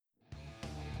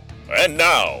And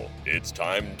now, it's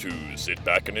time to sit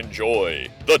back and enjoy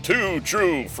the Two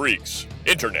True Freaks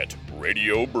Internet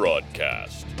Radio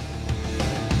Broadcast.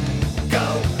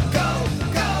 Go, go,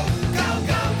 go, go,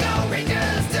 go, go,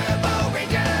 Rangers, Turbo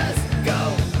Rangers!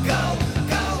 Go, go,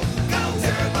 go, go,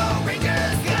 Turbo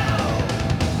Rangers, go!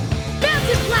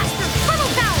 Bouncy Blaster, Turbo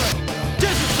Power!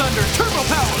 Desert Thunder, Turbo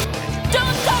Power!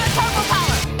 Dome Star, Turbo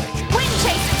Power! Wind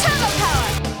Chaser, Turbo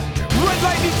Power! Red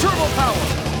Lightning, Turbo Power!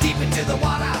 Deep into the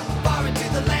water, far into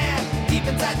the land. Deep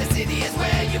inside the city is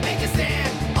where you make a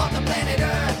stand. On the planet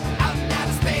Earth, out in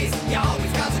outer space, you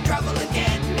always causing trouble and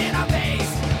getting in our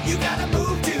face. You gotta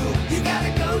move to, you gotta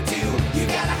go to, you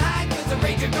gotta hide cause the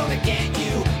Ranger gonna get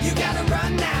you. You gotta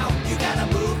run now, you gotta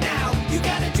move now, you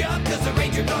gotta jump cause the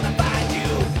Ranger gonna find you.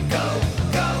 Go,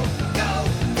 go, go,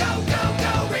 go, go,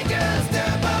 go, Rangers,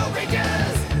 Turbo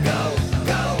Rangers. Go,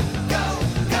 go, go,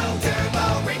 go,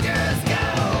 Turbo Rangers, go.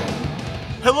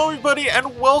 Hello, everybody,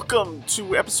 and welcome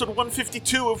to episode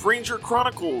 152 of Ranger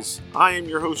Chronicles. I am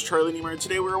your host, Charlie Niemeyer, and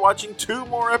today we are watching two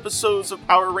more episodes of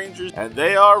Power Rangers, and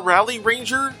they are Rally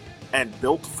Ranger and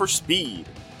Built for Speed.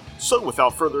 So,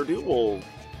 without further ado, we'll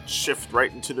shift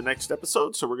right into the next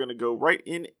episode. So, we're going to go right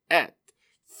in at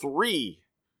 3,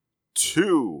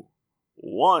 2,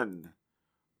 1,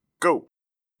 go.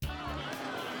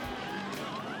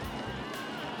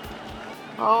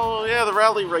 Oh, yeah, the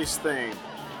rally race thing.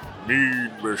 Mean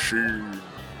Machine.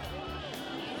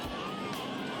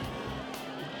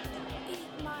 Eat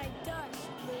my dust,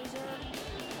 loser.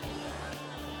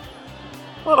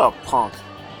 What a punk.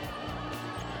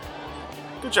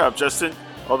 Good job, Justin.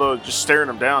 Although just staring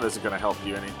him down isn't going to help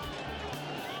you any.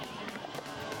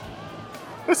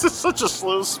 This is such a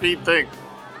slow speed thing.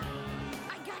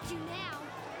 I got you now.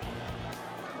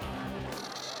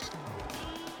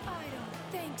 I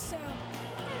don't think so.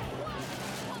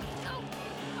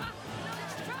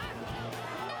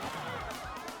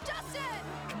 Justin!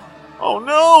 Oh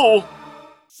no!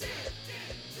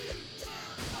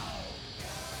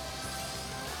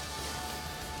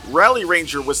 Rally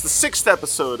Ranger was the 6th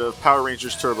episode of Power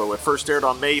Rangers Turbo. It first aired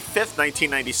on May 5th,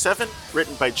 1997,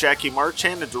 written by Jackie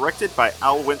Marchand and directed by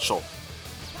Al Winchell.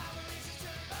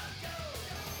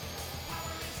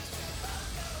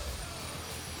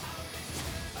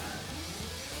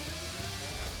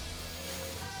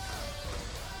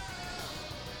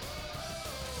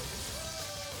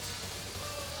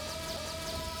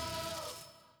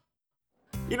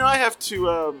 You know, I have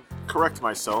to correct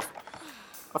myself.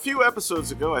 A few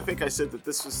episodes ago, I think I said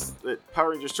that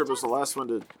Power Rangers Turbo was the last one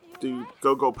to do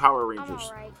Go Go Power Rangers.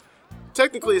 Alright.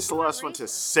 Technically, it's the last one to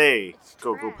say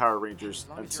Go Go Power Rangers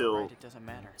until It doesn't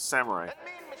matter. Samurai.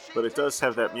 But it does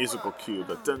have that musical cue,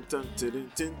 the dun dun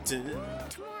dun dun dun dun.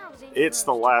 Tomorrow's It's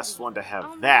the last one to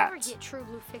have that. I'll never get True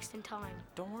Blue fixed in time.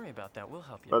 Don't worry about that. We'll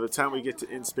help you. By the time we get to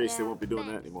In Space, they won't be doing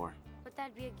that thanks. anymore. But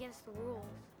that'd be against the rules.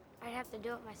 I'd have to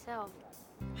do it myself.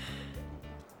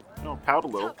 No, pout a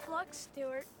little. Tough luck,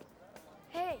 Stuart.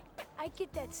 Hey, I'd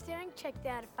get that steering checked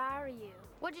out if I were you.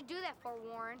 What'd you do that for,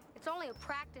 Warren? It's only a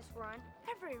practice run.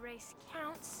 Every race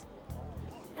counts.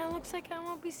 And it looks like I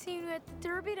won't be seeing you at the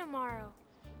Derby tomorrow.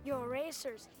 Your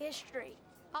racer's history.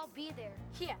 I'll be there.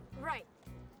 Yeah, right.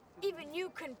 Even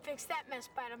you couldn't fix that mess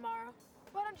by tomorrow.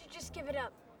 Why don't you just give it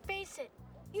up? Face it,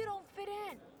 you don't fit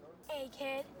in,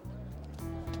 egghead.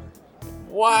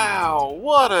 Wow,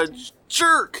 what a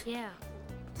jerk! Yeah,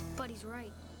 but he's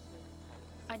right.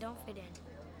 I don't fit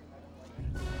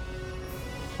in.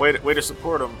 Way to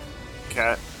support him,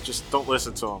 Cat. Just don't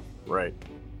listen to him. Right.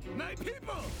 My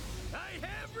people, I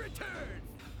have returned.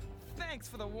 Thanks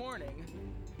for the warning.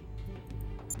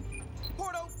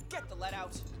 Porto, get the lead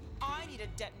out. I need a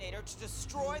detonator to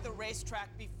destroy the racetrack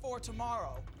before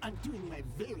tomorrow. I'm doing my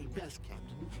very best,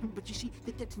 Captain. But you see,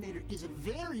 the detonator is a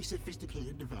very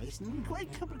sophisticated device and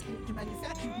quite complicated to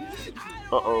manufacture. I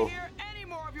don't Uh-oh. want to hear any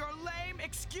more of your lame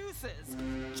excuses.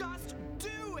 Just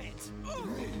do it. Yeah,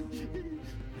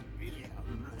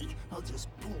 right. I'll just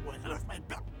pull one out of my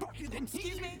back pocket and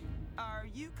Excuse me? Are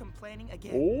you complaining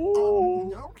again? Oh.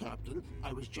 No, Captain.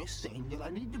 I was just saying that I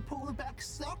need to pull the back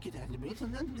socket out of it,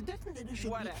 and then the detonator should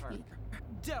Whatever.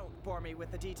 Don't bore me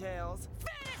with the details.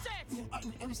 Finish it!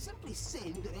 I was simply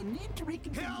saying that I need to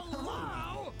reconfigure.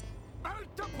 Hello?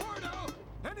 Out to Porto!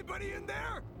 Anybody in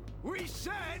there? We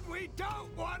said we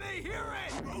don't want to hear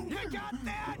it! You got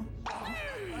that?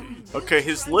 Okay,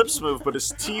 his lips move, but his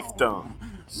teeth don't.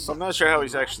 So I'm not sure how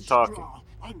he's actually talking.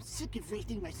 I'm sick of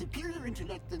wasting my superior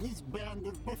intellect on this band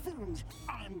of buffoons.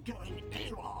 I'm going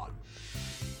AWOL.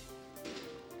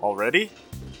 Already?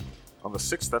 On the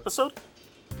 6th episode?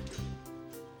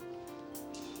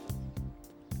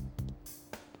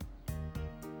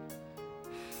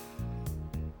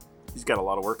 He's got a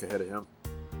lot of work ahead of him.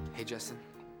 Hey, Justin.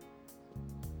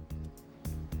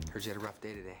 Heard you had a rough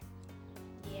day today.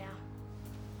 Yeah.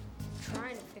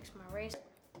 Trying to fix my race.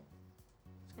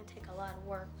 It's gonna take a lot of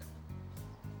work.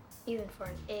 Even for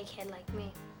an egghead like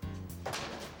me.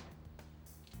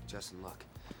 Justin, look.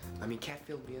 I mean, Cat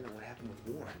filled me in on what happened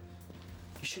with Warren.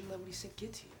 You shouldn't let what he said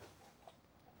get to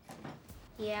you.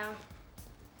 Yeah.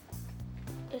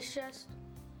 It's just...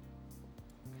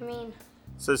 I mean...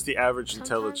 Says the average Sometimes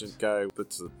intelligent guy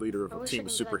that's the leader of I a wish team I of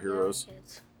could be like the other superheroes.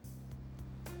 kids.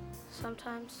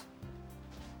 Sometimes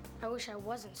I wish I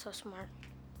wasn't so smart.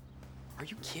 Are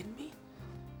you kidding me?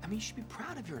 I mean, you should be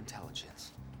proud of your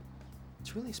intelligence.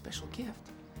 It's really a special gift.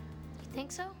 You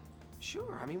think so?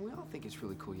 Sure. I mean, we all think it's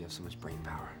really cool you have so much brain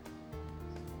power.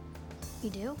 You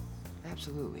do?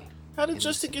 Absolutely. How did And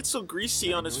Justin listen, get so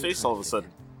greasy I on know his you're face trying all to of a fit sudden?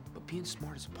 in, but being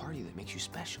smart is a part of you that makes you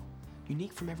special.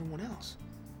 Unique from everyone else.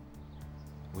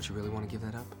 Would you really want to give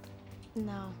that up?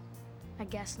 No, I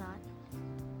guess not.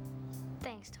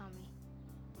 Thanks, Tommy.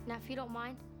 Now, if you don't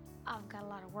mind, I've got a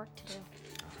lot of work to do.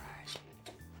 All right.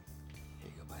 Here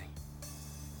you go, buddy.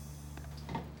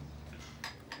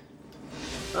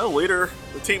 Oh, leader.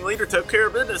 The team leader took care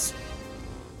of business.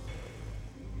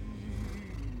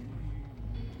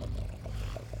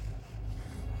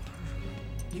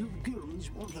 You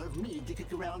goons won't have me to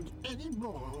kick around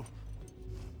anymore.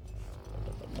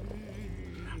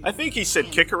 I think he said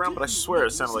kick around, but I swear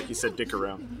it sounded like he said dick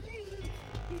around.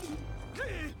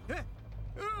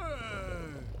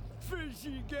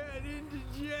 Fishy got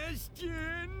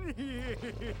indigestion.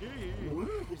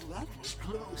 Whoa, that was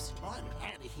close. I'm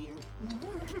out of here.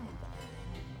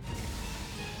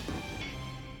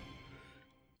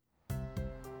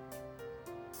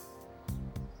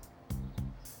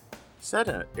 Is that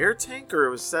an air tank, or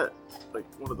was that like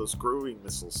one of those growing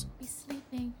missiles? He's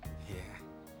sleeping. Yeah.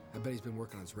 I bet he's been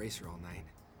working on his racer all night.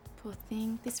 Poor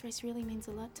thing. This race really means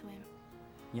a lot to him.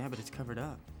 Yeah, but it's covered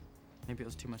up. Maybe it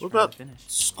was too much What for him about to finish.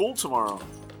 school tomorrow?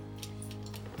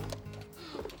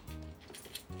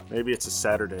 Maybe it's a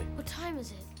Saturday. What time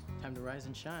is it? Time to rise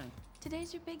and shine.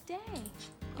 Today's your big day.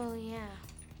 Oh, yeah.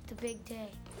 The big day.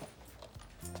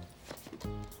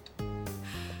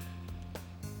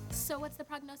 So what's the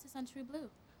prognosis on True Blue?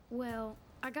 Well,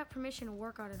 I got permission to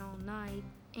work on it all night,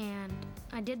 and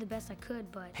I did the best I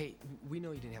could, but Hey, we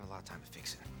know you didn't have a lot of time to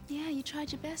fix it. Yeah, you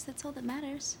tried your best. That's all that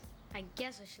matters. I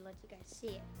guess I should let you guys see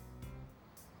it.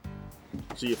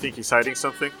 So you think he's hiding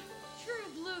something?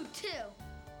 True Blue 2.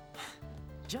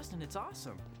 Justin, it's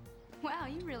awesome. Wow,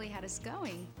 you really had us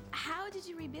going. How did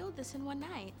you rebuild this in one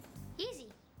night? Easy.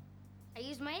 I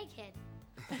used my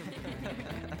egghead.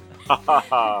 Ha ha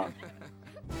ha.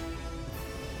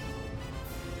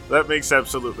 That makes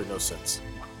absolutely no sense.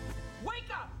 Wake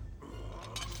up!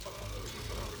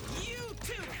 You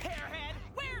too, hairhead!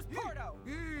 Where's Porto?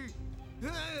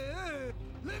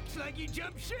 Looks like you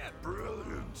jumped ship.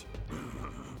 Brilliant.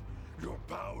 Your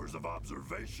powers of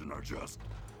observation are just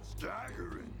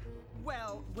staggering.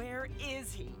 Well, where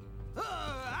is he?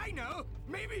 Oh, I know.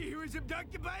 Maybe he was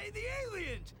abducted by the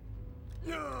aliens.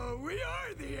 No, we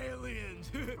are the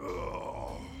aliens.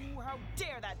 Oh. Ooh, how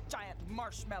dare that giant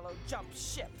marshmallow jump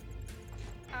ship?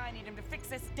 I need him to fix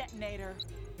this detonator.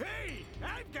 Hey,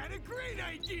 I've got a great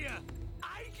idea.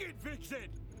 I can fix it.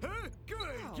 Huh? Come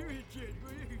on, give me a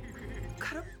chance.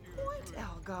 Got a point,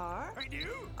 Elgar. I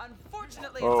do?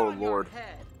 Unfortunately, Oh, it's on Lord. your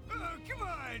head. Oh, come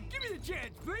on. Give me a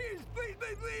chance, please. Please,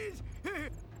 please, please.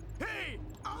 Hey,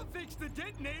 I'll fix the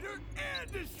detonator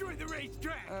and destroy the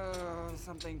racetrack. Oh,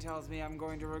 something tells me I'm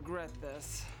going to regret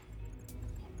this.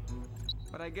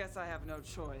 But I guess I have no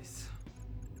choice.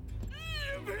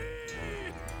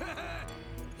 Yippee!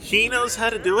 He knows how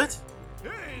to do it, Hey,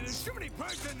 there's so many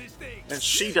parts on this thing. and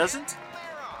she doesn't?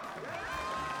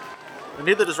 And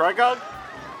neither does Rygog?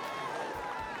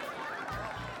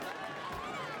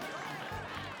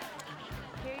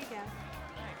 Here you go.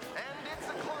 And it's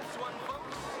a close one,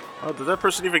 folks. Oh, did that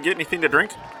person even get anything to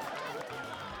drink? Zack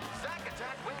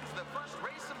Attack wins the first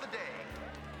race of the day.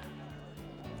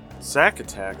 Zack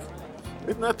Attack?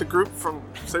 Isn't that the group from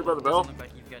Saved by the Bell? Doesn't look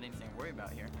like you've got anything to worry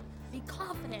about here. Be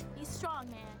confident. Be strong,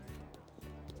 man.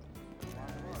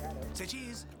 Say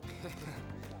cheese.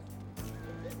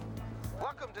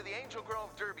 Welcome to the Angel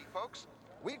Grove Derby, folks.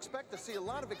 We expect to see a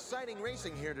lot of exciting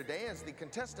racing here today as the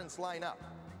contestants line up.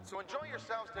 So enjoy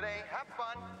yourselves today, have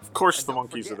fun. Of course and the don't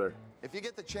monkeys are forget, there. If you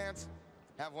get the chance,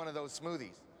 have one of those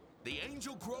smoothies. The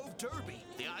Angel Grove Derby.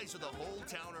 The eyes of the whole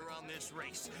town are on this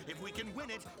race. If we can win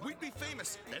it, we'd be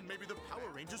famous. Then maybe the Power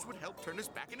Rangers would help turn us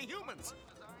back into humans.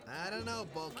 I don't know,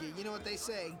 Bulky. You know what they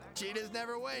say. Cheetahs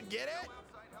never win. Get it?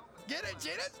 Get it,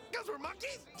 cheetahs? Because we're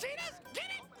monkeys? Cheetahs? Get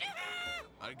it?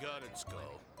 I I got it,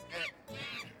 Skull.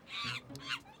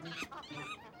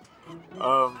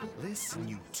 Listen,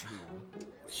 you two.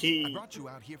 I brought you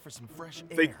out here for some fresh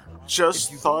air. They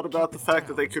just thought about the fact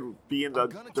that they could be in the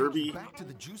Derby,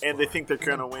 and they think they're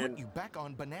gonna win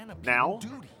now,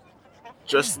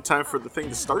 just in time for the thing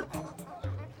to start.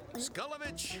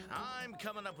 Skullovich, I'm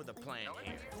coming up with a plan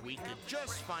here. We could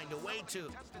just find a way to...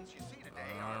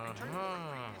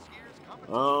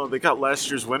 Oh, they got last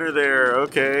year's winner there.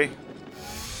 Okay.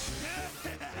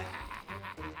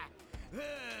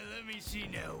 Let me see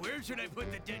now. Where should I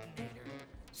put the detonator?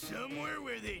 Somewhere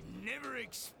where they'd never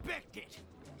expect it.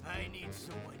 I need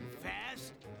someone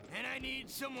fast, and I need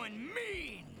someone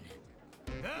mean.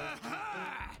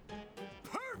 Aha!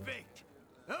 Perfect!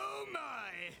 Oh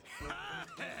my!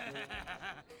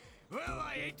 Well,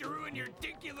 I hate to ruin your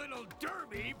dinky little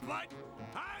derby, but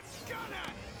I'm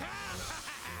gonna!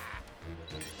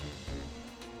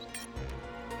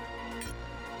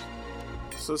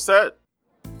 So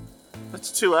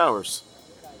that's 2 hours.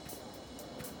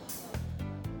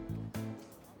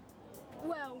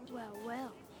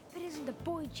 Well. If it isn't the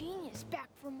boy genius back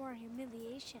for more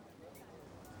humiliation.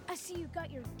 I see you got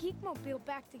your Geekmobile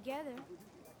back together.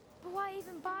 But why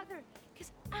even bother?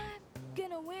 Because I'm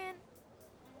gonna win.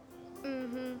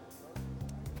 Mm-hmm.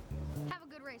 Have a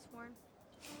good race, Warren.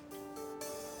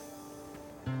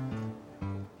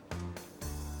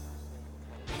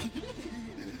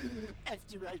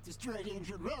 After I've destroyed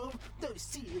Angel Grove, those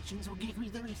sea urchins will give me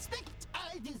the respect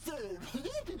I deserve.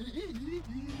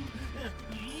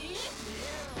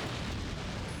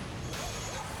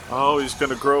 Oh, he's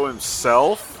gonna grow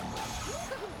himself?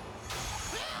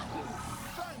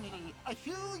 Finally, a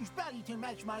huge body to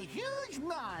match my huge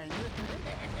mind.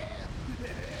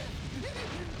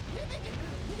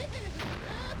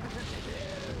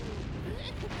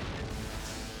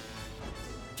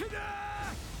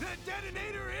 Ta-da! The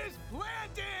detonator is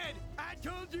planted! I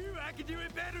told you I could do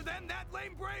it better than that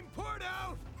lame brain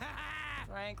Porto!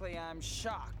 Frankly, I'm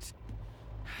shocked.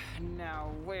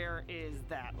 Now, where is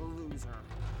that loser?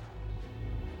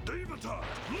 Devatar,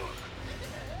 look!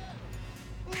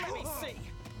 Let me see.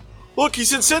 Look,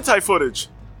 he's in Sentai footage.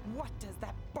 What does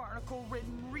that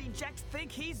barnacle-ridden reject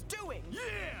think he's doing?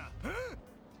 Yeah! Huh?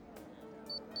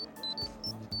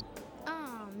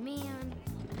 Oh, man.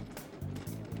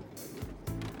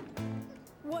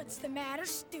 What's the matter,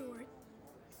 Stuart?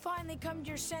 Finally come to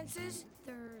your senses?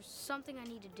 There's something I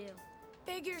need to do.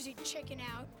 Figures you chicken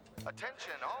out.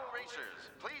 Attention, all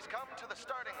racers. Please come to the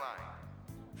starting line.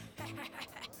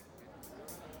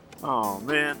 Oh,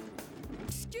 man.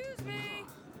 Excuse me.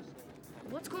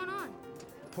 What's going on?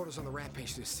 Porter's on the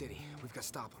rampage to the city. We've got to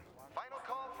stop him. Final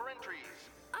call for entries.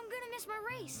 I'm gonna miss my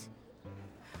race.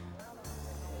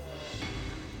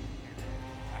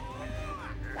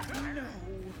 No.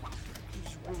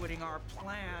 He's ruining our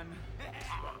plan.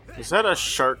 Is that a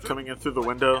shark coming in through the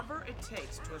window? Whatever it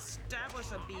takes to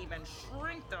establish a beam and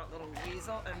shrink that little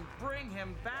weasel and bring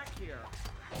him back here.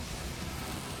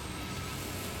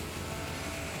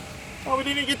 Oh, we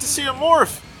didn't even get to see a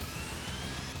morph.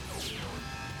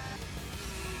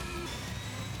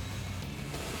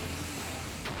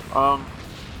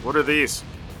 What are these?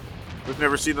 We've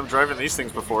never seen them driving these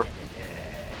things before. Oh,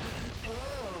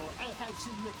 I have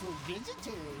some little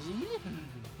visitors.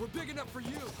 We're big enough for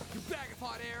you, you bag of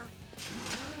hot air.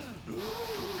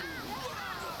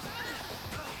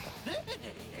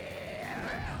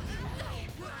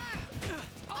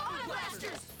 All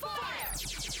blasters, fire!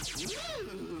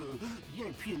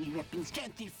 Your puny weapons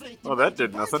can't deflate. Oh, that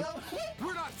did nothing.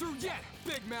 We're not through yet,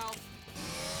 big mouth.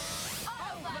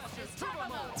 All blasters, turbo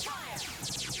mode, fire!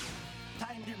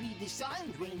 Time to read the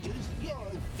signs, Rangers.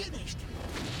 You're finished.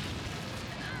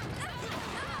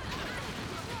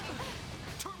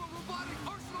 Turbo robotic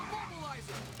arsenal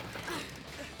mobilizer.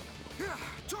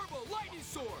 Turbo lightning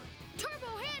sword.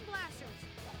 Turbo hand blasters!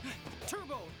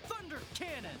 Turbo Thunder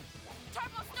Cannon!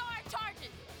 Turbo star charges!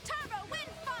 Turbo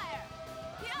wind fire!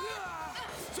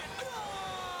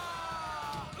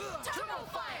 Turbo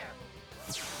fire!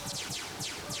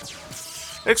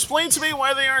 Explain to me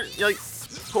why they aren't, like,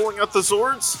 pulling out the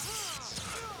Zords?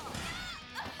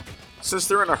 Since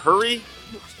they're in a hurry?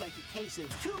 Looks like a case of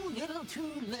too little,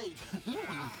 too late. Tommy,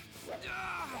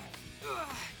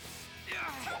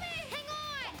 hang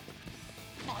on!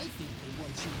 I think they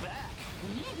want you back.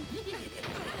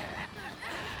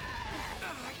 I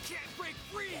can't break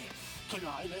free. Can I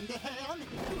lend a hand?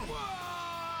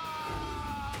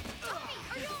 Tommy,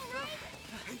 are you alright?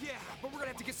 Yeah, but we're gonna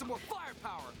have to get some more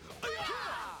firepower.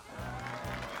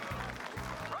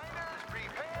 Riders,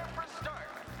 prepare for start.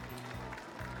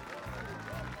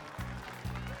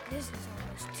 This is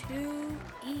almost too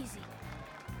easy.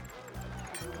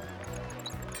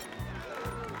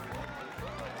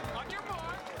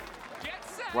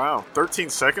 Wow, 13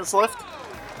 seconds left?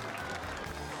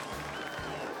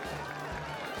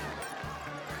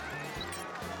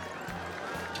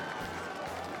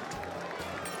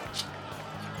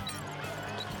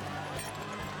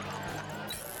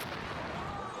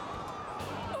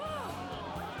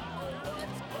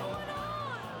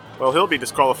 Well, he'll be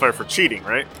disqualified for cheating,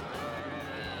 right?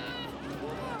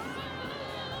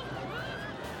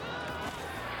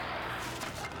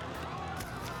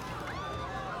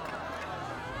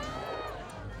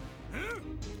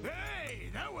 Hey,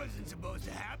 that wasn't supposed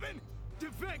to happen.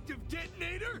 Defective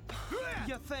detonator?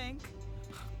 You think?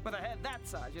 With a head that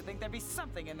size, you'd think there'd be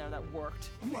something in there that worked.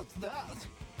 What's that?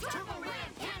 Turbo Ram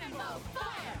Cannonball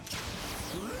Fire!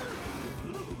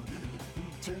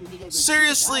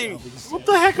 Seriously, what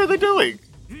the heck are they doing?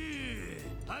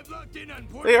 I've locked in on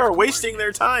They are wasting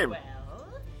their time.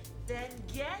 Then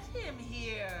get him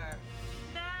here.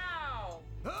 Now!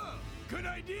 Oh, good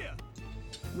idea.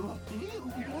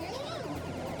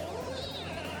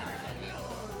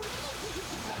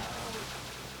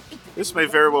 This may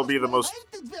very well be the most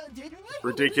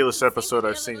ridiculous episode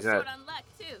I've seen yet. On luck,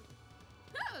 too.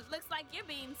 Oh, looks like you're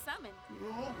being summoned.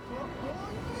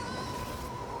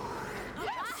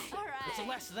 What's the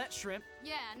last of that, Shrimp?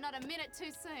 Yeah, not a minute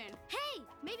too soon. Hey,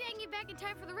 maybe I can get back in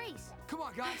time for the race. Come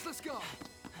on, guys, let's go.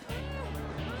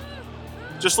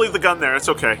 Just leave the gun there, it's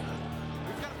okay.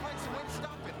 We've got to find some way to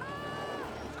stop it.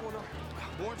 What's going on?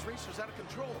 Warren's racer's out of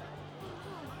control.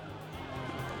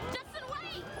 Justin,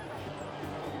 wait!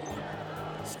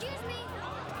 Excuse me.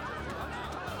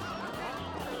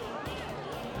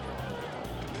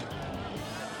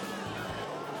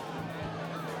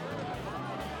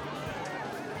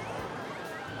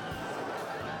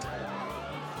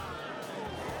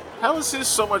 How is his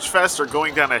so much faster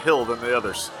going down a hill than the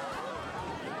others?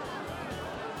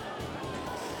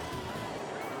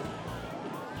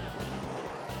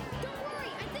 Don't worry,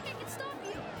 I think I can stop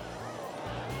you.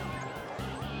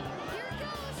 Here it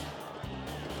goes.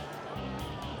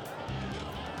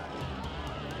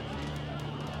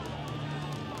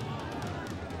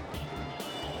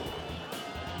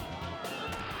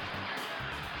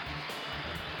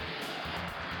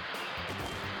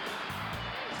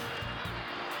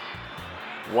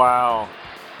 Wow.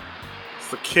 It's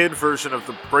the kid version of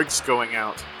the brakes going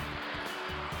out.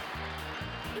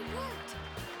 It worked.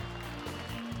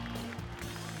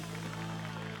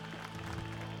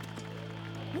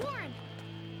 Warren,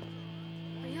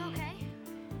 are you okay?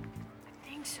 I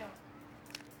think so.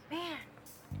 Man,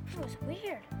 that was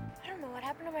weird. I don't know what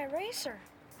happened to my racer.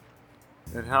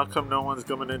 And how come no one's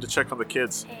coming in to check on the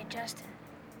kids? Hey, Justin.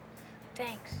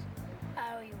 Thanks.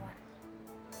 I owe you one.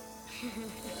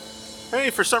 Hey,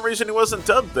 for some reason he wasn't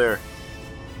dubbed there.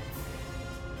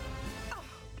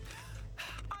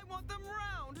 I want them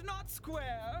round, not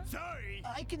square. Sorry.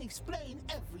 I can explain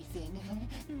everything.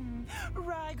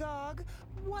 Rygog,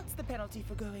 what's the penalty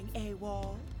for going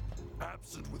AWOL?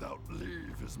 Absent without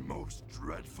leave is most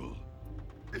dreadful.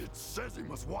 It says he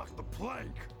must walk the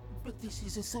plank. But this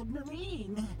is a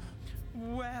submarine.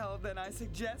 Well, then I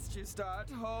suggest you start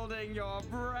holding your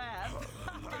breath.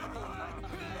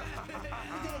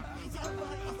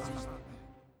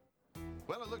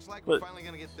 Well, it looks like But we're finally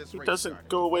going to get this he race doesn't started.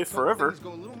 go away Let's hope forever. things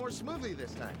go a little more smoothly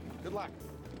this time. Good luck.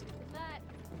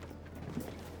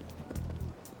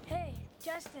 Hey,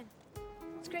 Justin.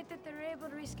 It's great that they were able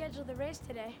to reschedule the race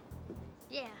today.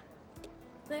 Yeah.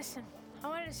 Listen, I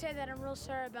wanted to say that I'm real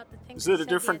sorry about the things Is it I a said the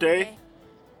different other day?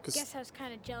 'Cause- Guess I was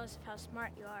kind of jealous of how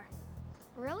smart you are.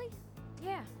 Really?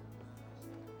 Yeah.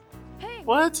 Hey,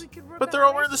 What? maybe we could work But on they're a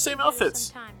all wearing race the same together outfits.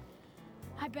 sometime.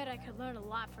 I bet I could learn a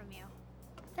lot from you.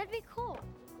 That'd be cool.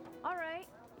 All right.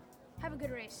 Have a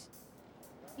good race.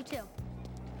 You too.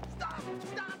 Stop the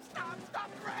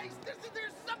race!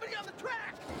 There's somebody on the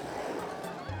track!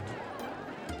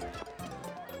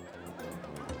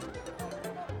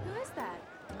 Who is that?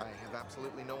 I have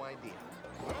absolutely no idea.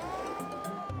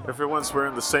 Everyone's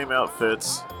wearing the same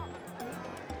outfits.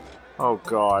 Oh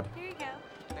god. Here you go.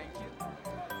 Thank you.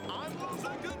 I'm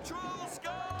losing control,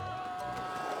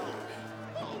 Scott!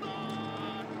 Hold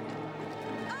on!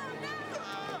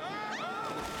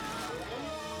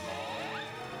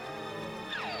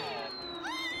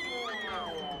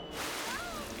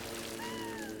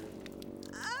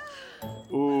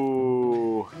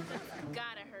 Ooh.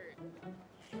 Gotta hurt.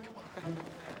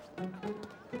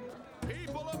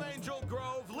 People of Angel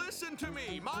Grove, listen to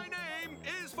me. My name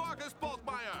is Farkas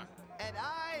Bulkmeyer. And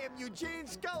I am Eugene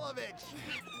Skulovich.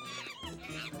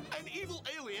 An evil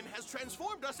alien has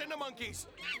transformed us into monkeys.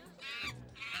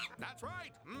 That's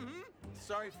right. Mm-hmm.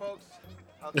 Sorry, folks.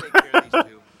 I'll take care of these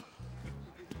two.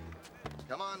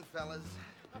 Come on, fellas.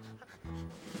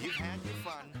 You've had your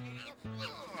fun.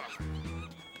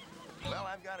 Well,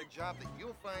 I've got a job that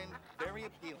you'll find very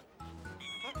appealing.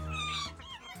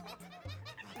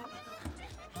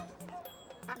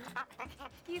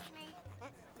 Excuse me.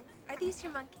 Are these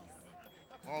your monkeys?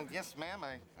 Oh, yes, ma'am.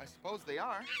 I suppose they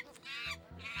are.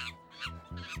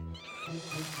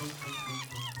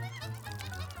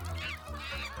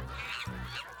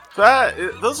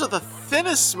 Those are the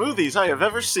thinnest smoothies I have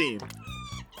ever seen.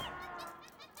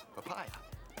 Papaya.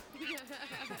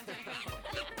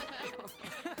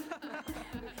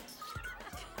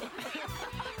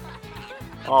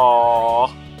 Aww.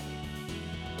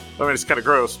 I mean, it's kind of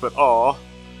gross, but aww.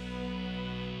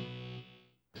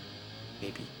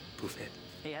 Maybe. Buffet.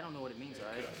 Hey, I don't know what it means,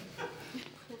 alright?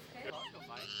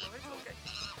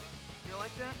 You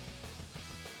like that?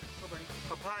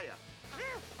 Papaya.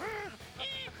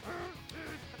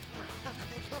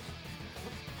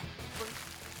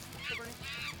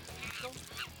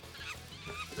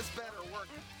 This better work.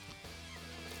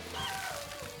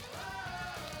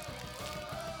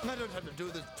 I don't have to do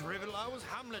this drivel. I was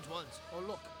Hamlet once. Oh,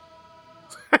 look.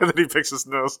 And then he picks his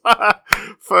nose.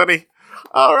 Funny.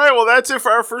 All right, well, that's it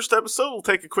for our first episode. We'll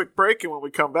take a quick break, and when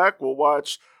we come back, we'll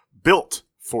watch Built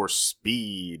for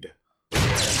Speed.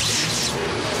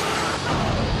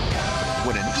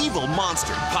 When an evil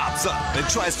monster pops up and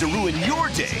tries to ruin your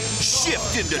day,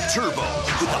 shift into Turbo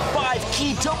with the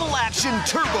 5-key double-action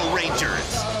Turbo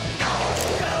Rangers.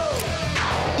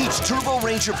 Each Turbo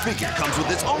Ranger figure comes with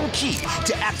its own key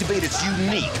to activate its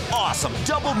unique, awesome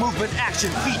double movement action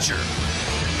feature.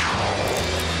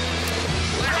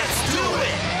 Let's do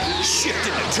it! Shift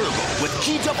into Turbo with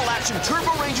key double-action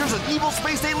Turbo Rangers and evil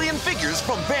space alien figures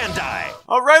from Bandai.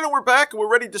 All right, and we're back, and we're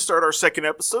ready to start our second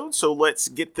episode, so let's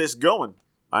get this going.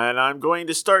 And I'm going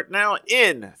to start now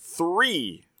in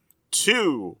 3,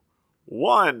 2,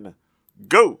 1,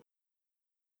 go!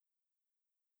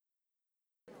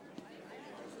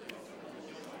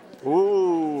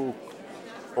 Ooh,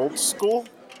 old school?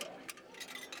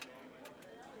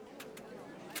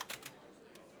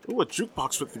 Ooh, a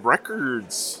jukebox with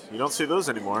records. You don't see those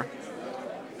anymore.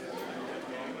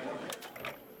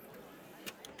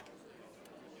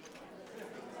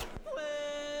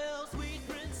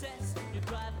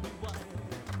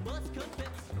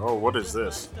 Oh, what is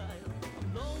this?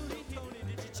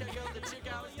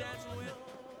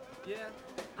 Yeah,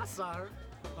 I saw her,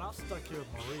 but I'm stuck here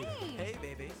with Maria. Hey,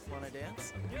 baby, wanna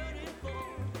dance?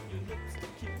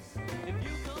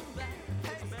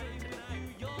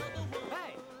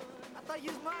 Hey, I thought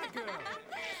you was my girl.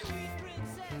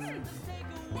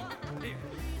 Here,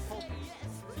 hold this.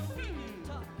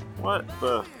 What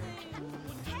the?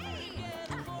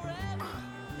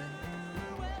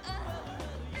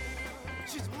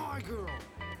 She's my girl.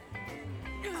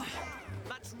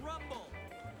 Let's rumble.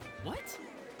 What?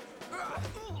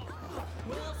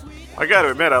 I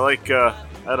gotta admit, I like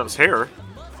Adam's hair.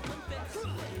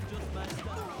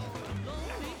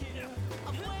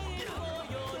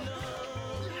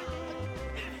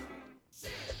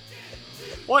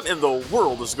 What in the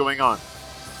world is going on?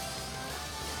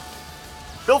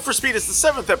 Built for Speed is the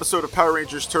 7th episode of Power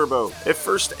Rangers Turbo. It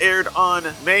first aired on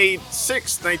May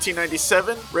 6,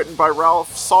 1997, written by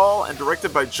Ralph Saul and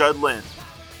directed by Judd Lynn.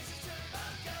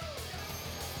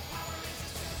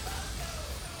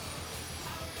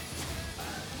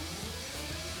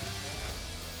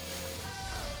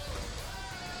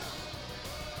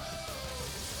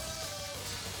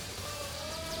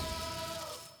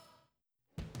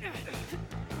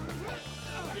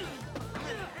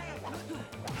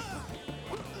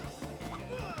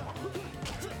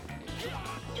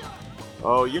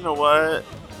 Oh, you know what?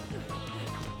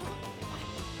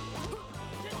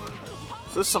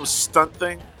 Is this some stunt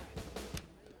thing?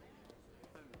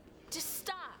 Just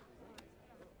stop.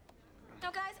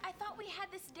 No, guys, I thought we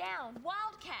had this down.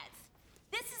 Wildcats.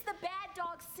 This is the bad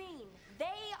dog scene. They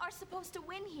are supposed to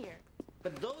win here.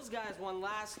 But those guys won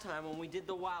last time when we did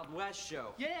the Wild West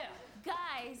show. Yeah.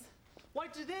 Guys. Why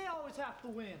do they always have to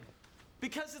win?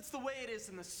 Because it's the way it is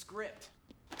in the script.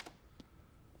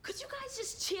 Could you guys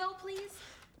just chill, please?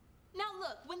 Now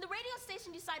look, when the radio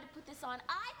station decided to put this on,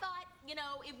 I thought, you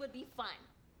know, it would be fun.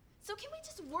 So can we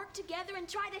just work together and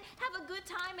try to have a good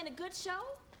time and a good show?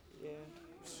 Yeah,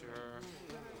 sure.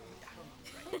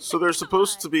 So they're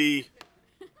supposed to be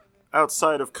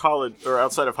outside of college, or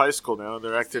outside of high school now, and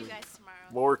they're acting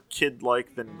more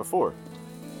kid-like than before.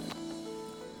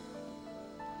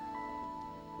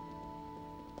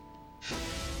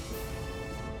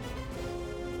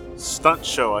 Stunt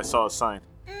show, I saw a sign.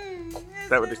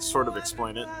 That would sort of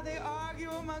explain it. They argue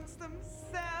amongst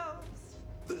themselves.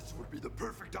 This would be the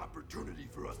perfect opportunity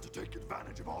for us to take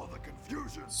advantage of all the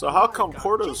confusion. So how come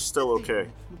Porto's still okay?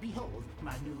 Behold,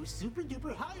 my new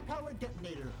super-duper high-powered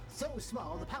detonator. So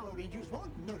small, the Power Rangers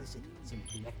won't notice it.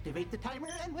 Simply activate the timer,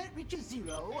 and when it reaches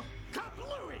 0...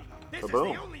 Kablooey! This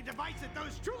Kaboom. is the only device that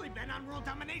those truly bent on world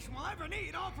domination will ever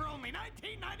need, all for only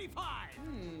 $19.95.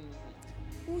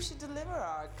 Who should deliver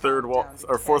our Third wall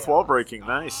or fourth wall breaking.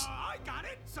 Nice. I got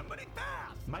it. Somebody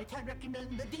fast. Might I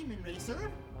recommend the Demon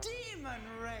Racer? Demon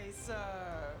Racer!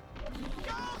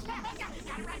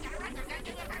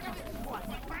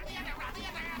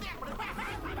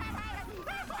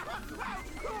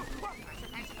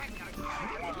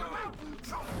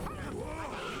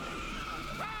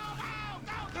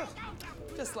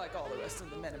 Just like all the rest of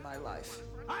the men in my life.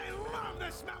 I love the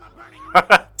smell of burning.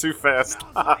 Too fast.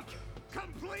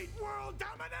 Complete world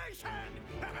domination.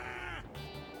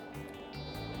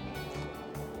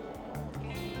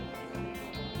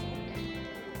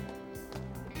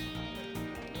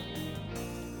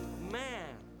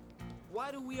 Man,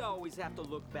 why do we always have to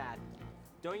look bad?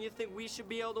 Don't you think we should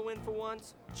be able to win for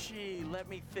once? Gee, let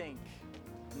me think.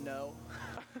 No.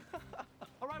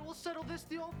 All right, we'll settle this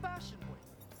the old-fashioned way.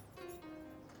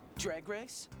 Drag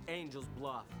race? Angel's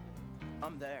Bluff.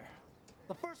 I'm there.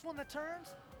 The first one that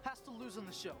turns has to lose in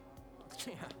the show.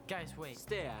 Yeah. Guys, wait.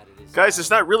 Stay out of this. Guys, it's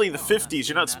not really the 50s.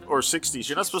 You're not, or 60s.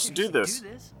 You're not supposed to do this.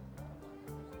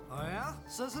 Oh yeah?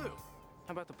 Says who? How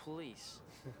about the police?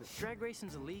 Drag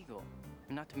racing's illegal.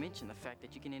 And not to mention the fact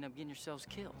that you can end up getting yourselves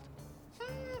killed.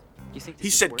 You think this He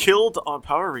is said worth it? killed on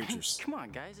Power Rangers. Come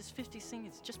on, guys. This 50s thing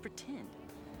is just pretend.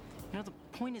 You know, the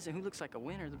point isn't who looks like a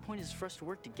winner. The point is for us to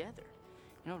work together.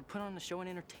 You know, to put on the show and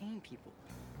entertain people.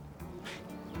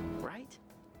 Right?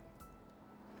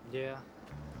 Yeah.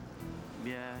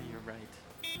 Yeah, you're right.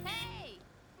 Hey!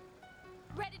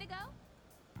 Ready to go?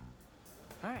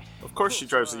 All right. Of course she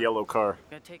drives a yellow car.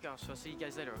 Gotta take off, so I'll see you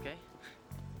guys later, okay?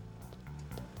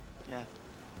 Yeah.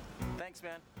 Thanks,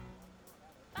 man.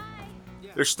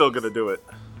 They're still gonna do it.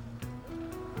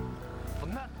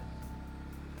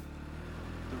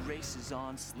 The race is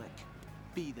on, Slick.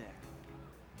 Be there.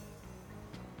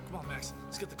 Come on, Max.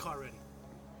 Let's get the car ready.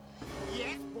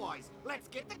 Yes, boys. Let's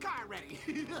get the car ready.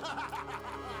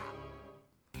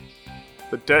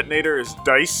 The detonator is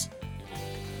dice.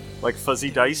 Like fuzzy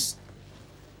dice.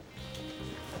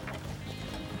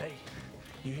 Hey,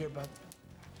 you hear about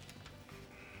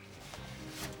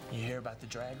the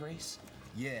drag race?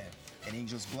 Yeah, at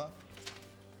Angel's Bluff.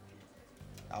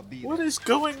 I'll be What there. is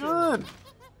going on?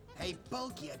 Hey,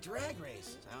 Bulky, a drag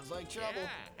race. Sounds like trouble. Yeah,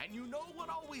 and you know what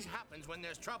always happens when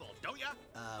there's trouble, don't ya?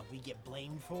 We get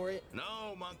blamed for it?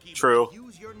 No, Monkey. True. But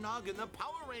use your noggin. The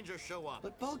Power Rangers show up.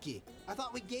 But Bulky, I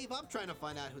thought we gave up trying to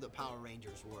find out who the Power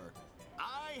Rangers were.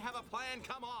 I have a plan.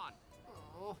 Come on.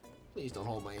 Oh, please don't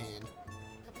hold my hand.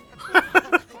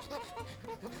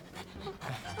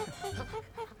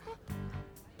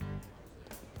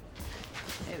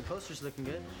 Hey, the poster's looking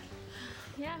good.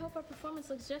 Yeah, I hope our performance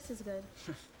looks just as good.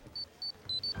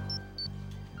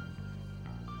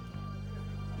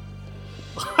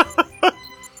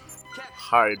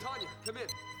 Hide. Tanya, come in.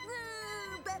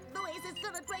 That noise is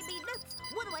gonna drive me nuts.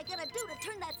 What am I gonna do to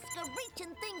turn that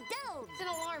screeching thing down? It's an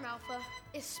alarm, Alpha.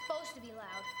 It's supposed to be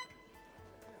loud.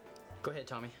 Go ahead,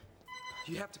 Tommy.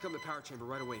 You have to come to Power Chamber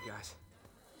right away, guys.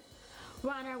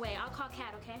 We're on our way. I'll call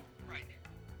Kat, okay? Right.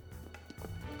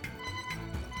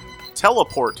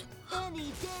 Teleport.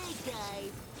 Any day,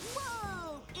 guys.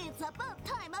 Whoa! It's about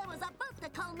time. I was about to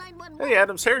call 911. Hey,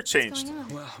 Adam's hair changed.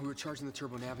 Well, we were charging the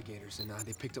turbo navigators, and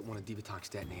they picked up one of Divatox's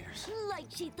detonators. Like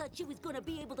she thought she was gonna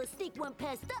be able to sneak one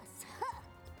past us. Huh.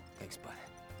 Thanks, bud.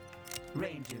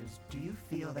 Rangers, do you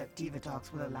feel that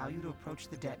Divatox will allow you to approach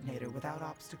the detonator without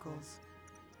obstacles?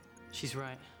 She's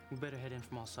right. We better head in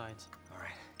from all sides. All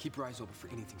right, keep your eyes open for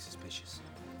anything suspicious.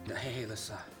 Now, hey, let's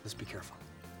be careful.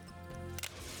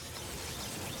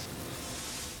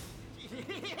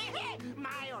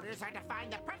 My orders are to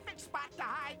find the perfect spot to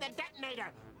hide the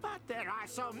detonator. But there are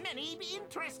so many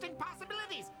interesting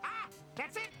possibilities. Ah,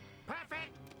 that's it.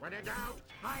 Perfect. When in doubt,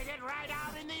 hide it right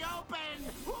out in the open.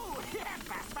 Ooh, yeah,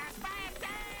 fast, fast, fast.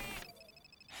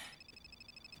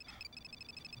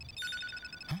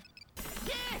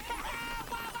 Yeah! Wow,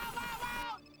 wow, wow,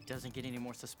 wow! It doesn't get any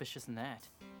more suspicious than that.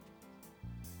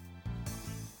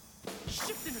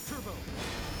 Shift into turbo.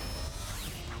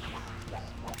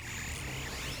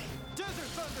 Desert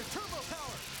Thunder turbo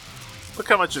power. Look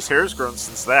how much his hair's grown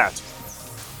since that.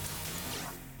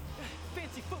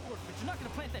 Fancy footwork, but you're not gonna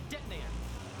plant that detonator.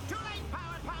 Too late,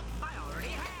 power pump. I already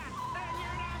have. And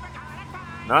you're never gonna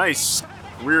find. Nice.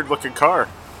 Weird looking car.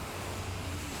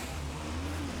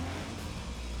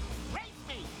 Race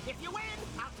me. If you win,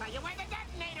 I'll tell you where the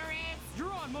detonator is.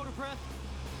 You're on, Motor Breath.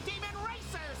 Demon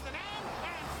Racer's the name,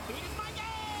 and speed is my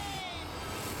game.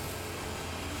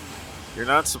 You're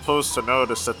not supposed to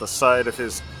notice that the side of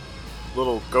his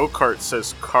little go-kart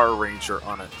says Car Ranger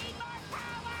on it.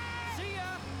 See ya.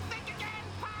 Think again,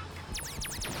 punk.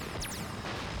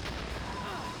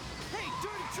 Hey,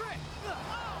 dirty trick. Oh,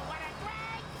 what a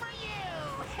drag for you.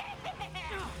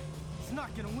 He's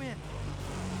not gonna win.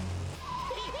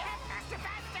 Faster,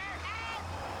 faster.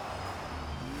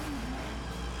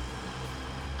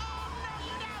 Oh, no,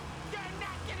 you don't. You're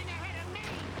not getting ahead of me.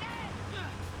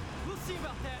 We'll see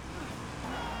about that.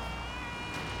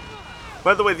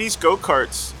 By the way, these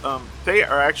go-karts, they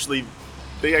actually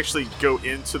go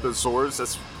into the Zords.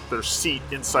 That's their seat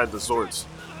inside the Zords.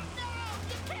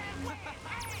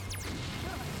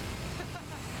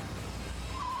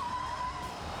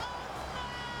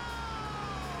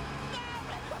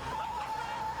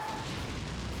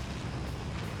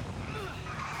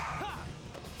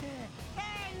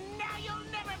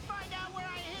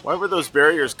 Why were those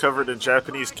barriers covered in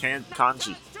Japanese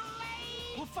kanji?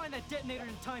 We'll find that detonator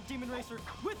in time, Demon Racer,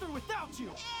 with or without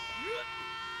you.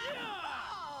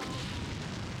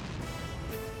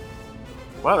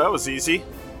 Wow, that was easy.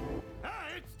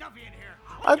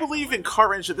 I believe in Car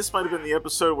Ranger, this might have been the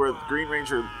episode where the Green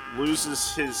Ranger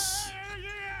loses his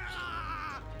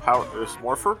power, his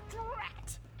morpher.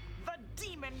 The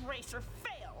Demon Racer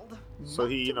failed. So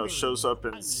he, shows up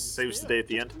and saves the day at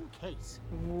the end.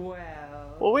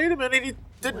 Well, wait a minute, he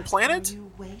didn't plan it? What are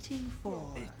you waiting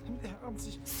for?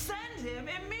 Send him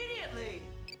immediately.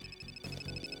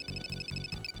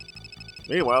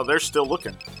 Meanwhile, they're still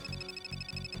looking.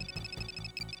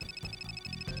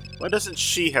 Why doesn't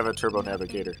she have a turbo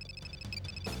navigator?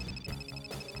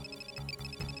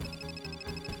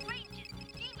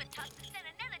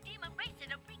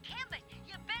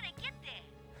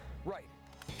 Right.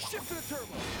 Shift to the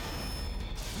turbo.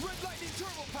 Red lightning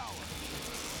turbo power.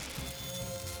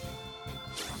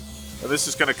 Now, this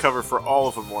is going to cover for all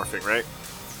of them morphing, right?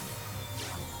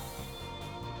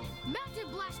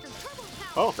 Massive blaster turbo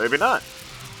power. Oh, maybe not.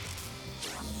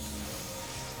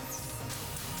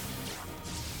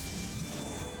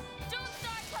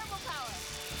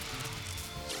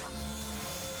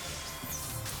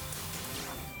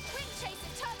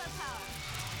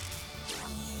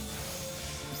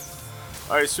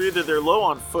 Alright, so either they're low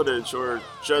on footage or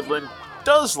Judlin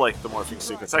does like the morphing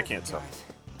sequence. I can't tell.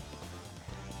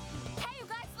 Hey, you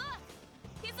guys, look!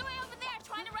 He's way over there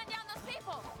trying to run down those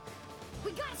people.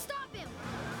 We gotta stop him.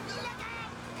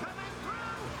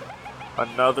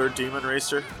 Another Demon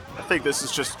Racer? I think this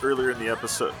is just earlier in the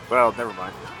episode. Well, never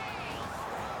mind.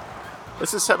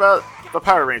 This is about the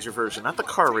Power Ranger version, not the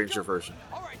Car Ranger version.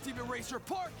 All right, Demon Racer,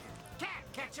 park. Can't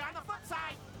catch you on the foot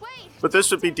side. Wait. But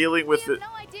this would be dealing with the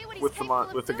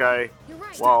guy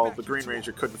while the Green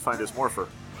Ranger couldn't find his morpher.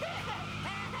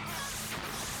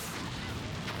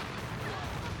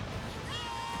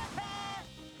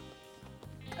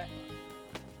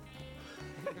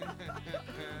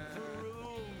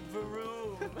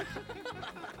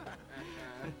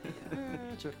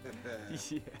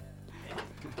 Yeah.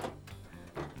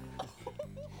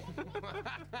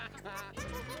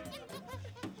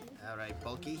 All right,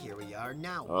 Bulky, here we are.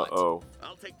 Now what? Uh-oh.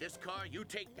 I'll take this car, you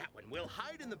take that one. We'll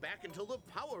hide in the back until the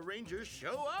Power Rangers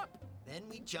show up. Then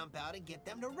we jump out and get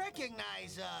them to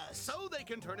recognize us. So they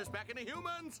can turn us back into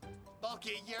humans.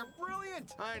 Bulky, you're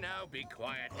brilliant. I know, be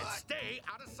quiet and stay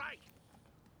out of sight.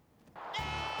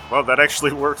 Well, that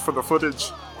actually worked for the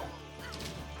footage.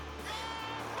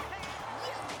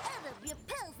 Your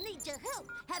pals need your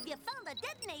help. Have you found the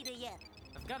detonator yet?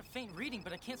 I've got a faint reading,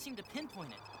 but I can't seem to pinpoint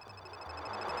it.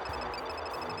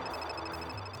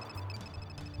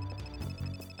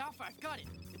 Alpha, I've got it.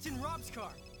 It's in Rob's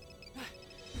car.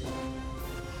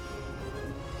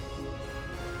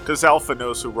 Because Alpha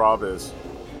knows who Rob is.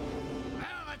 Well,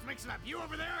 let's mix it up. You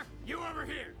over there, you over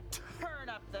here. Turn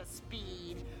up the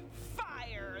speed.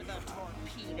 Fire the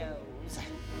torpedoes.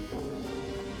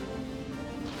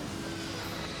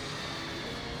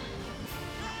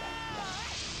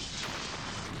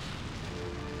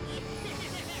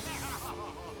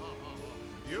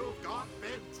 You've got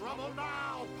big trouble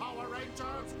now, Power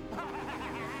Rangers.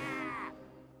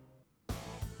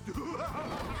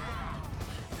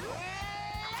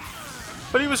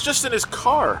 But he was just in his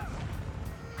car.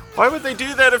 Why would they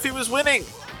do that if he was winning?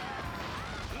 Looks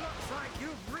like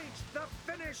you've reached the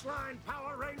finish line,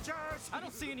 Power Rangers. I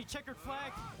don't see any checkered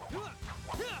flag.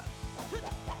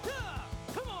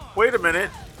 Come on. Wait a minute.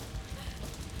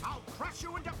 I'll crush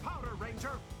you into powder,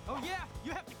 Ranger. Oh yeah?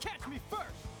 You have to catch me first.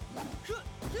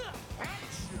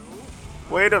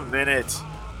 Wait a minute.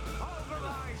 Over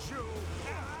the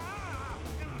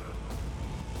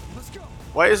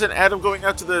Why isn't Adam going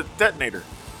out to the detonator?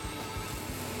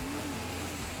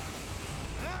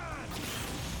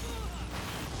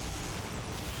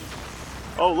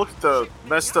 Oh, look at the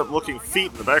messed up looking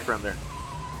feet in the background there.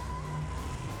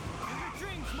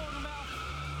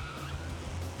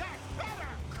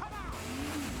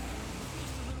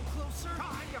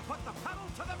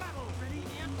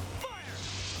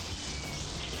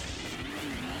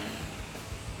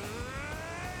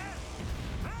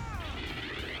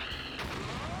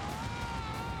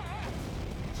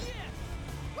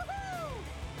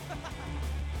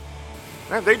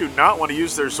 Man, they do not want to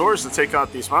use their swords to take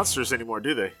out these monsters anymore,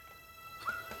 do they?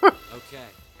 Okay.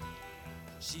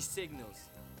 She signals,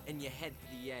 and you head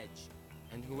for the edge.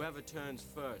 And whoever turns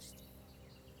first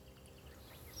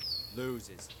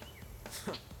loses.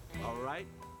 All right?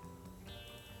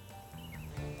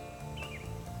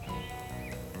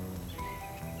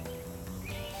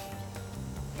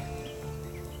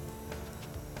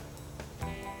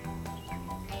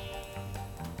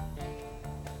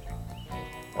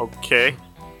 Okay.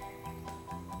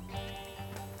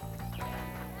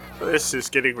 This is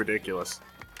getting ridiculous.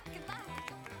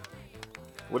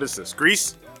 What is this?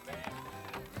 Grease?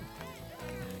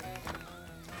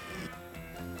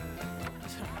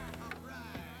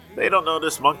 They don't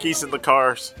notice monkeys in the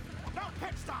cars. No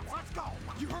pit stop, let's go!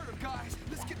 You heard him, guys.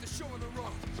 Let's get the show on the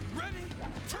road. Ready?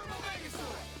 Turbo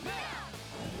Megazord, now!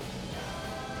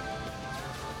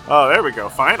 Oh, there we go,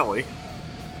 finally.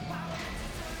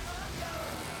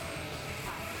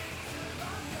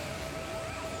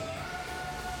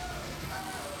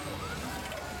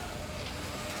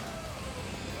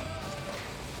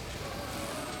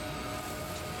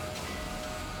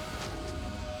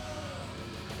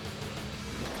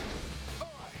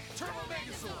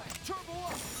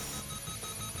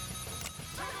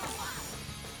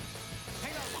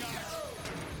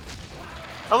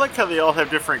 I like how they all have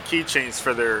different keychains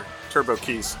for their turbo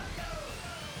keys.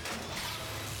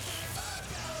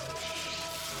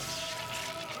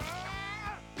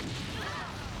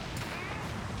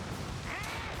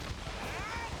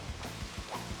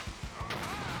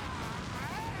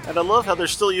 And I love how they're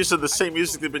still using the same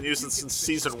music they've been using since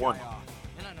season 1.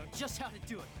 And I know just how to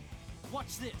do it.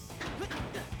 Watch this.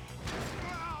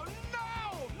 Oh,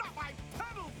 no! Not my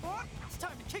pedal foot! It's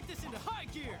time to kick this into high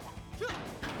gear.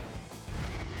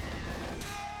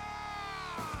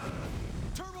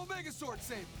 Turbo Megazord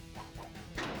save.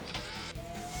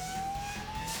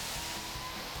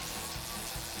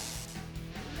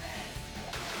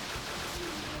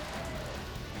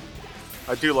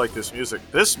 I do like this music.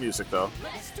 This music, though.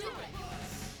 Let's do it.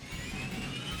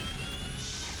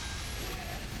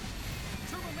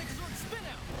 Turbo Megazord spin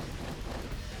out.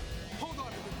 Hold on,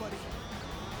 everybody.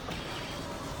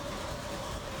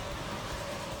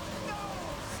 No!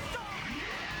 Stop!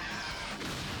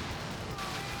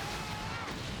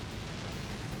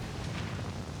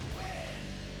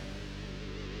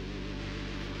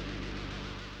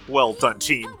 Well done,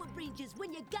 team. Power Rangers,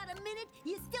 when you got a minute,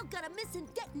 you still got a missing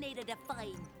detonator to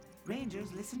find.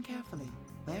 Rangers, listen carefully.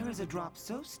 Where is a drop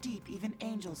so steep even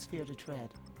angels fear to tread?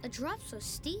 A drop so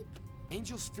steep?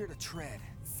 Angels fear to tread.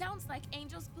 Sounds like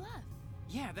Angel's Bluff.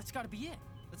 Yeah, that's gotta be it.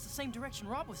 That's the same direction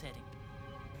Rob was heading.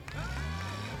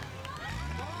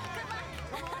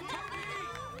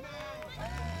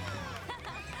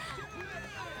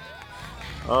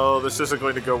 Oh, this isn't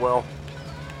going to go well.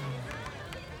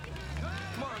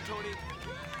 Come on, Tony.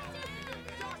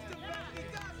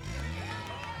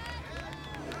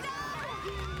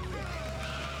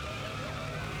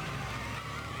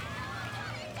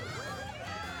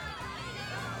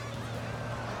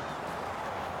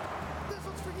 This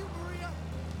one's for you, Maria.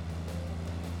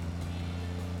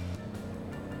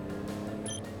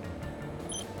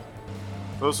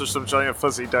 Those are some giant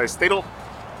fuzzy dice. They don't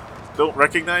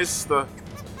recognize the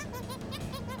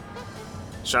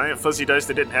giant fuzzy dice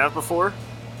they didn't have before.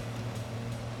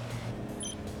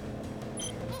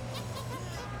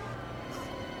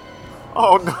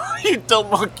 Oh no, you dumb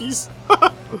monkeys.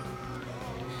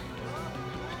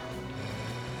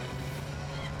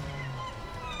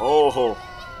 Oh.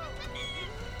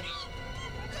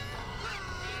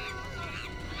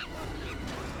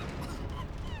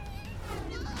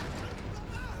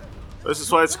 This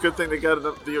is why it's a good thing they got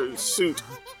the suit.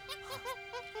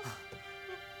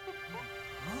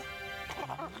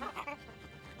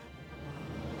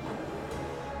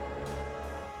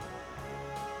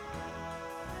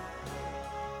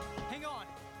 Hang on,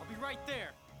 I'll be right there.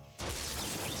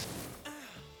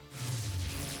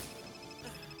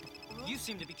 You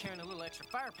seem to be carrying a little extra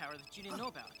firepower that you didn't know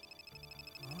about.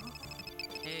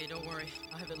 Hey, don't worry.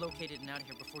 I'll have it located and out of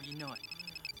here before you know it.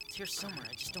 It's here somewhere,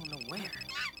 I just don't know where.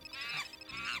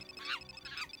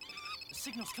 The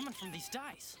signal's coming from these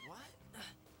dice. What?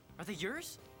 Are they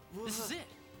yours? This is it.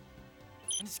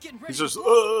 And it's getting ready. He's just,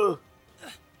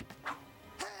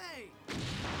 Hey!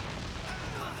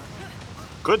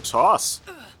 Good toss.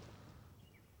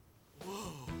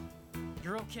 Whoa.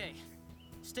 You're okay.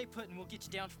 Stay put and we'll get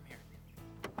you down from here.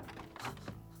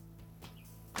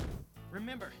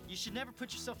 Remember, you should never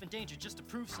put yourself in danger just to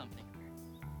prove something.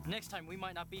 Next time, we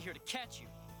might not be here to catch you.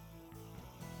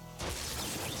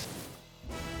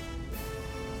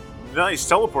 Nice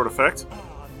teleport effect.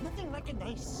 Nothing like a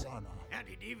nice sauna.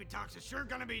 Auntie Divatox is sure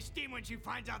gonna be steamed when she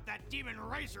finds out that demon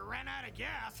racer ran out of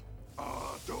gas.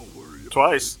 Don't worry about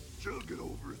Twice. it. She'll get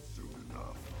over it soon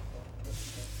enough.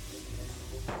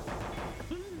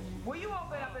 Will you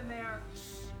open up in there?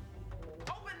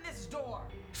 Open this door.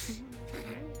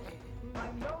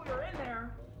 I know you're in there.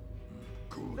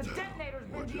 Cool The down. detonator's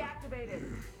been deactivated.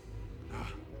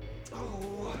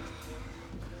 Oh.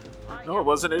 No, it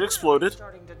wasn't. It exploded.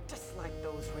 Starting to dislike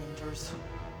those Rangers.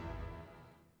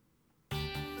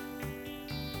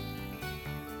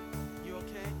 You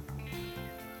okay?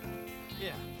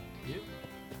 Yeah. You?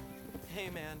 Hey,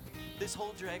 man. This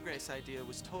whole drag race idea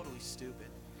was totally stupid.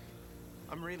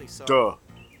 I'm really sorry. Duh.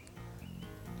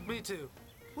 Me too.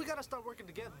 We gotta start working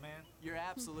together, man. You're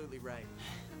absolutely right.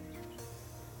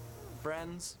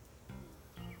 Friends?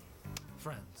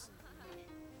 Friends.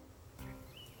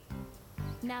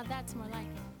 Now that's more like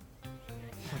it.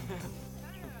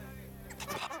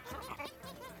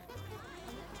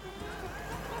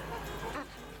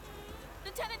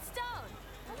 Lieutenant Stone!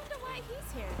 I wonder why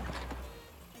he's here.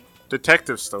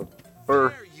 Detective Stone.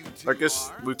 Or, I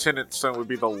guess Lieutenant Stone would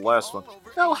be the last one.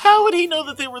 Now, how would he know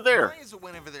that they were there? Why is it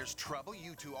whenever there's trouble,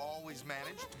 you two always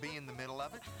manage to be in the middle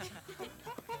of it?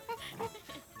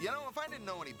 You know, if I didn't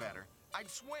know any better, I'd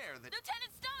swear that...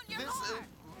 Lieutenant Stone, you're this,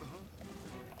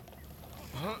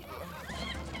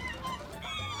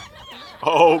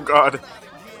 Oh, God.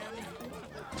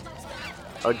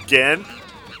 Again?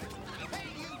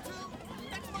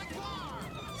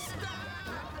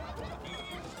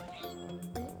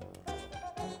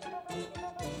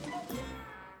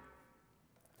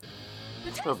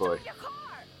 Oh, boy.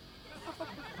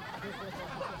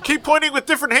 Keep pointing with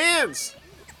different hands!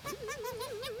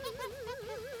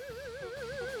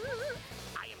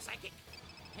 I am psychic.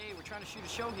 Hey, we're trying to shoot a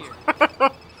show here.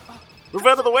 Move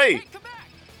out of the way!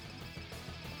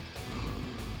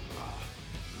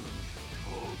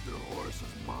 Hold your horses,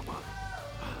 mama.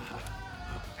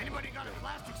 Anybody got a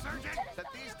plastic surgeon?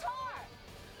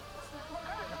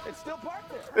 It's still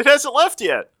parked there. It hasn't left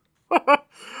yet.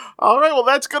 Alright, well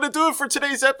that's going to do it for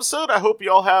today's episode. I hope you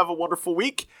all have a wonderful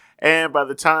week. And by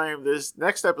the time this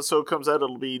next episode comes out,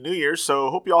 it'll be New Year's.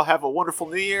 So hope you all have a wonderful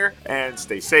New Year and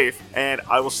stay safe. And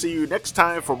I will see you next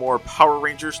time for more Power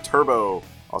Rangers Turbo.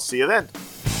 I'll see you then.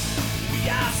 We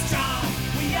are strong,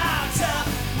 we are tough,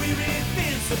 we're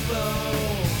invincible.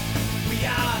 We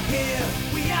are here,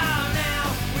 we are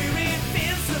now, we're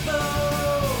invincible.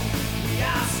 We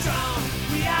are strong,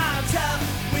 we are tough,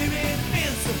 we're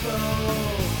invincible.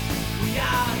 We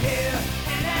are here,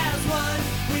 and as one,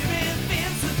 we're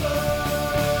invincible.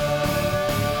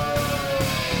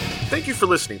 Thank you for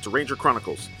listening to Ranger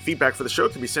Chronicles. Feedback for the show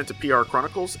can be sent to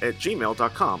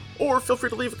prchronicles@gmail.com, or feel free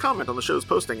to leave a comment on the show's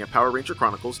posting at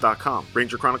powerrangerchronicles.com.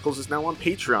 Ranger Chronicles is now on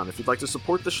Patreon. If you'd like to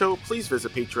support the show, please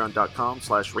visit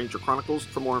patreon.com/rangerchronicles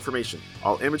for more information.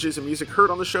 All images and music heard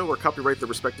on the show are copyright their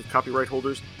respective copyright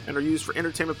holders and are used for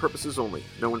entertainment purposes only.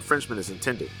 No infringement is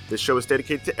intended. This show is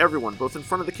dedicated to everyone, both in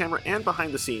front of the camera and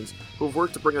behind the scenes, who have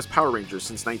worked to bring us Power Rangers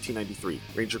since 1993.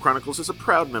 Ranger Chronicles is a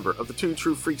proud member of the Two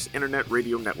True Freaks Internet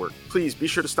Radio Network. Please be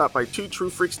sure to stop by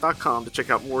twotruefreaks.com to check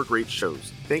out more great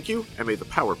shows. Thank you, and may the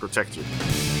power protect you.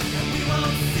 We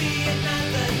won't see